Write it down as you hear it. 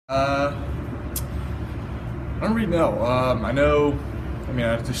I don't really know. I know. I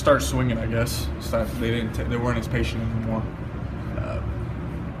mean, they started swinging. I guess they weren't as patient anymore.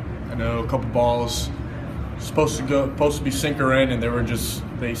 I know a couple balls supposed to be sinker in, and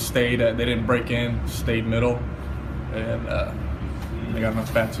they stayed. They didn't break in, stayed middle, and they got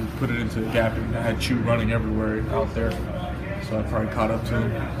enough bat to put it into the gap. And I had Chu running everywhere out there, so I probably caught up to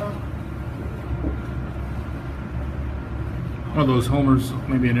him. One of those homers,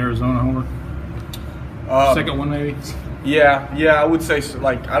 maybe an Arizona homer. Second one, maybe. Yeah, I would say so.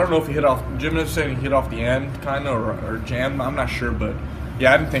 Like, I don't know if he hit off. Jim was saying he hit off the end, kind of, or jammed. I'm not sure, but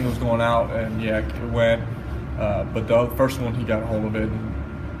yeah, I didn't think it was going out, and yeah, it went. But the first one, he got a hold of it, and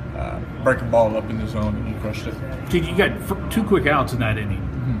breaking ball up in the zone, and he crushed it. You got 2 quick outs in that inning.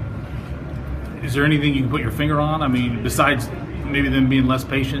 Mm-hmm. Is there anything you can put your finger on? I mean, besides maybe them being less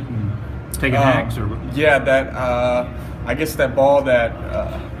patient and taking hacks, or yeah, I guess that ball, that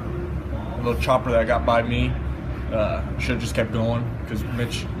little chopper that got by me, should have just kept going, because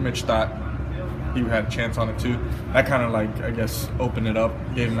Mitch thought he had a chance on it too. That kind of, like, I guess, opened it up,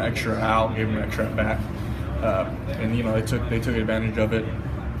 gave him an extra out, gave him an extra at bat, and you know, they took advantage of it.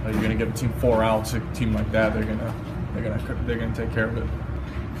 You're gonna give a team 4 outs, a team like that, they're gonna take care of it.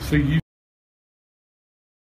 So you